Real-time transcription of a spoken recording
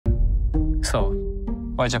So,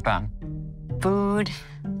 why Japan? Food,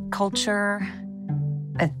 culture,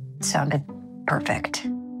 it sounded perfect.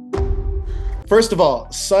 First of all,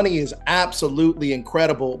 Sunny is absolutely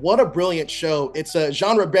incredible. What a brilliant show. It's a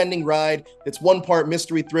genre-bending ride. It's one part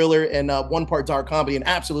mystery thriller and one part dark comedy, and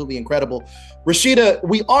absolutely incredible. Rashida,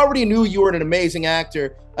 we already knew you were an amazing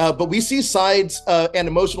actor, but we see sides and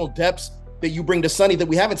emotional depths that you bring to Sunny that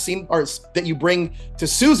we haven't seen, or that you bring to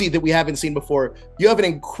Susie that we haven't seen before. You have an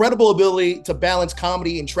incredible ability to balance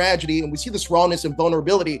comedy and tragedy, and we see this rawness and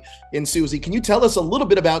vulnerability in Susie. Can you tell us a little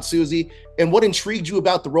bit about Susie and what intrigued you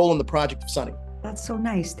about the role in the project of Sunny? That's so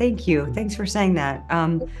nice. Thank you. Thanks for saying that.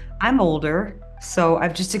 I'm older, so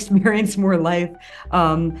I've just experienced more life.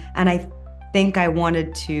 And I think I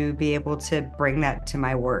wanted to be able to bring that to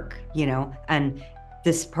my work, and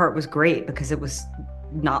this part was great because it was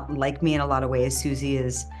not like me in a lot of ways. Susie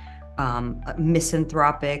is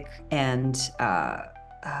misanthropic and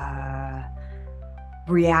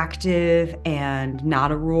reactive and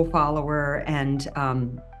not a rule follower, and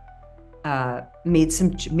made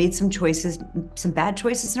some choices, some bad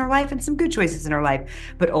choices in her life and some good choices in her life.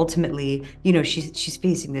 But ultimately, she's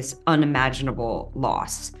facing this unimaginable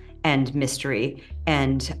loss and mystery.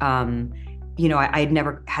 And I'd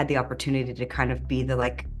never had the opportunity to kind of be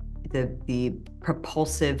the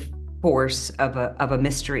propulsive force of a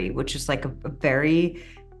mystery, which is like a very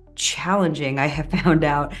challenging, I have found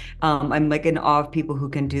out. I'm like in awe of people who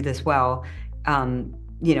can do this well.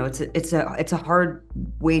 It's a hard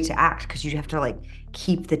way to act because you have to like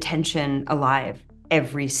keep the tension alive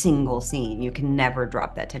every single scene. You can never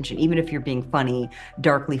drop that tension. Even if you're being funny,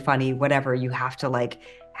 darkly funny, whatever, you have to like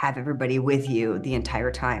have everybody with you the entire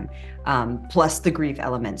time, plus the grief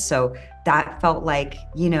element. So that felt like,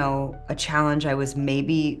 a challenge I was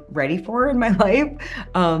maybe ready for in my life.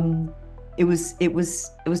 It was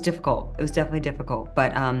difficult. It was definitely difficult,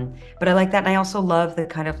 but I like that. And I also love the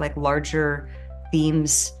kind of like larger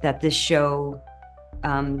themes that this show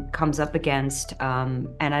comes up against. And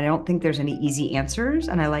I don't think there's any easy answers.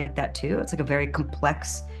 And I like that too. It's like a very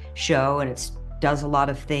complex show, and it does a lot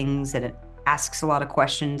of things, and it asks a lot of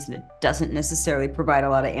questions, and it doesn't necessarily provide a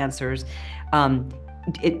lot of answers,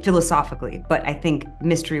 it philosophically, but I think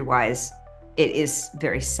mystery-wise, it is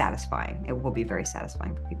very satisfying. It will be very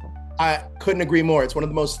satisfying for people. I couldn't agree more. It's one of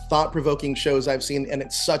the most thought-provoking shows I've seen, and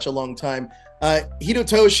it's such a long time.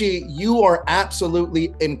 Hidetoshi, you are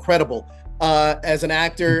absolutely incredible as an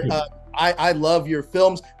actor. I love your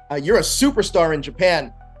films. You're a superstar in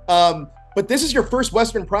Japan. But this is your first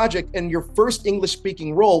Western project and your first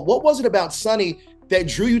English-speaking role. What was it about Sunny that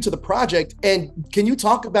drew you to the project? And can you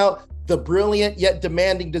talk about the brilliant yet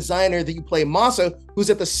demanding designer that you play, Masa, who's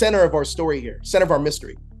at the center of our story here, center of our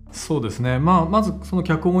mystery? そうですね。まずその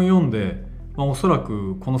脚本を読んで、おそら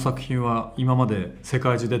くこの作品は今まで世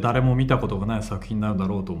界中で誰も見たことがない作品になるだ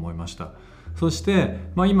ろうと思いました。そして、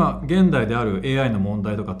今現代である AI の問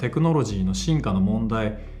題とかテクノロジーの進化の問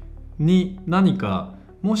題に何か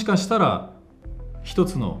もしかしたら一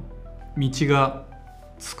つの道が、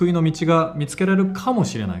救いの道が見つけられるかも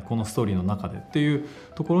しれない、このストーリーの中でっていう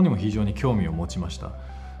ところにも非常に興味を持ちました。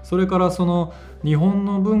それからその日本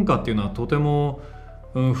の文化っていうのはとても、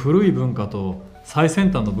古い文化と最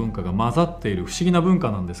先端の文化が混ざっている不思議な文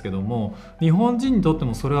化なんですけども、日本人にとって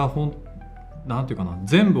もそれはなんていうかな、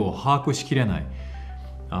全部を把握しきれない、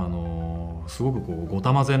すごくこうご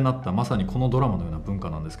たまぜになったまさにこのドラマのような文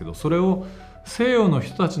化なんですけど、それを西洋の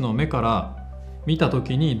人たちの目から見た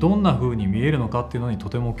時にどんな風に見えるのかっていうのにと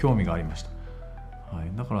ても興味がありました。は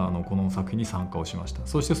い、だからこの作品に参加をしました。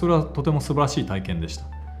そしてそれはとても素晴らしい体験でした。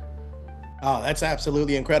Oh, that's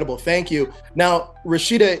absolutely incredible. Thank you. Now,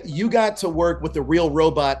 Rashida, you got to work with the real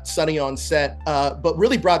robot Sunny on set, but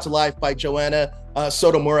really brought to life by Joanna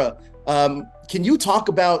Sotomura. Can you talk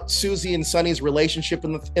about Susie and Sunny's relationship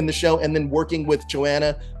in the show, and then working with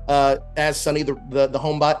Joanna as Sunny, the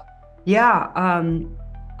homebot? Yeah,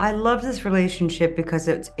 I love this relationship because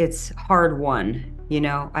it's hard won.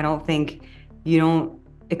 I don't think you don't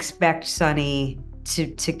expect Sunny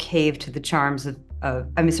to cave to the charms of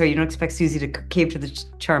you don't expect Susie to cave to the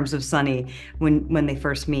charms of Sunny when they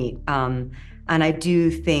first meet. And I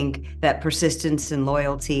do think that persistence and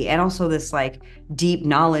loyalty, and also this like deep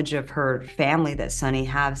knowledge of her family that Sunny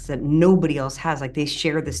has that nobody else has, like they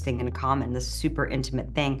share this thing in common, this super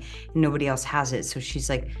intimate thing, and nobody else has it. So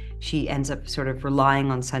she ends up sort of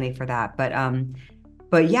relying on Sunny for that.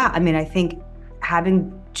 But yeah, I mean, I think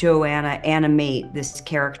having Joanna animate this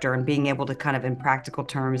character and being able to kind of in practical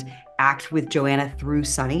terms act with Joanna through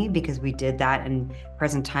Sunny, because we did that in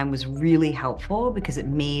present time, was really helpful because it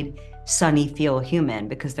made Sunny feel human,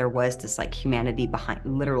 because there was this like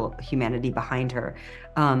literal humanity behind her.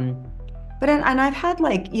 But and I've had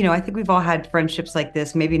like, I think we've all had friendships like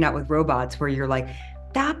this, maybe not with robots, where you're like,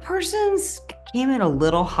 that person's came in a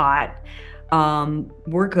little hot.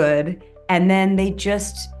 We're good. And then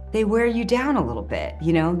they wear you down a little bit,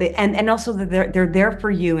 and also they're there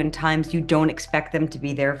for you in times you don't expect them to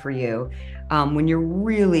be there for you, when you're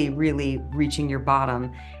really, really reaching your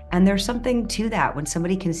bottom. And there's something to that when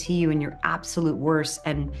somebody can see you in your absolute worst.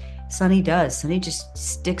 And Sunny does. Sunny just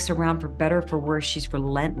sticks around for better or for worse. She's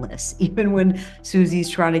relentless. Even when Susie's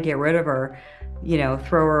trying to get rid of her,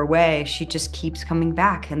 throw her away, she just keeps coming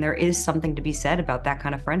back. And there is something to be said about that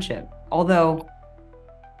kind of friendship. Although,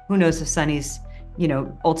 who knows if Sunny's,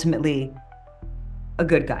 ultimately a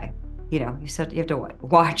good guy. You have to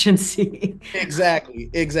watch and see. Exactly.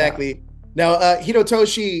 Yeah. Now,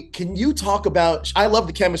 Hidetoshi, can you talk about, I love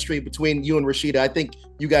the chemistry between you and Rashida. I think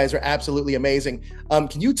you guys are absolutely amazing.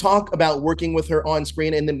 Can you talk about working with her on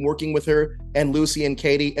screen and then working with her and Lucy and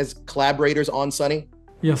Katie as collaborators on Sunny?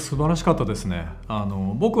 いや、素晴らしかったですね。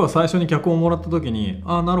僕は最初に脚本をもらった時に、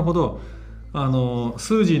なるほど、ス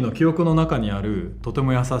ージーの記憶の中にあるとて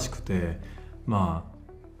も優しくて、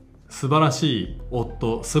素晴らしい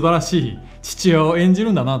夫、素晴らしい父親を演じ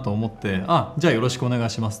るんだなと思って、じゃあよろしくお願い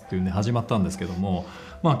しますっていうね、始まったんですけども、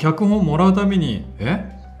脚本もらうために、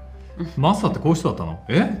マサってこういう人だったの？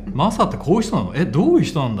マサってこういう人なの？どういう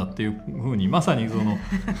人なんだっていうふうに、まさに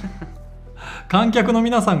観客の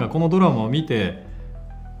皆さんがこのドラマを見て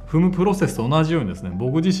踏むプロセスと同じようにですね、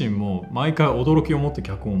僕自身も毎回驚きを持って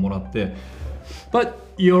脚本をもらって、But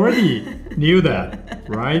you already knew that,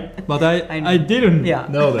 right? But I didn't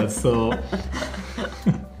know that, so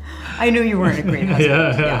I knew you weren't a great husband.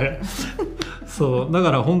 yeah. そうだ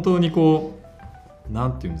から本当にな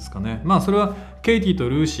んていうんですかね。それはケイティと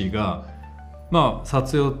ルーシーが撮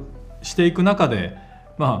影をしていく中で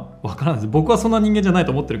わからないです。僕はそんな人間じゃない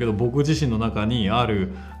と思ってるけど、僕自身の中にあ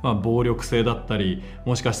る暴力性だったり、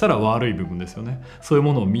もしかしたら悪い部分ですよね。そういう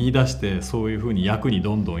ものを見出して、そういうふうに役に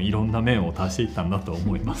どんどんいろんな面を足していったんだと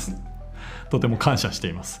思います。とても感謝して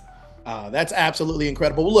います。That's absolutely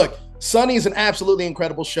incredible. Well, look, Sunny is an absolutely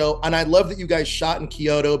incredible show, and I love that you guys shot in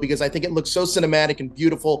Kyoto because I think it looks so cinematic and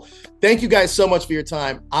beautiful. Thank you guys so much for your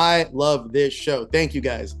time. I love this show. Thank you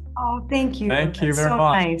guys. Oh, thank you. Thank you That's very so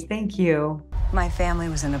much. Nice. Thank you. My family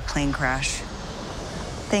was in a plane crash.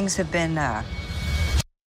 Things have been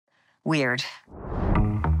weird.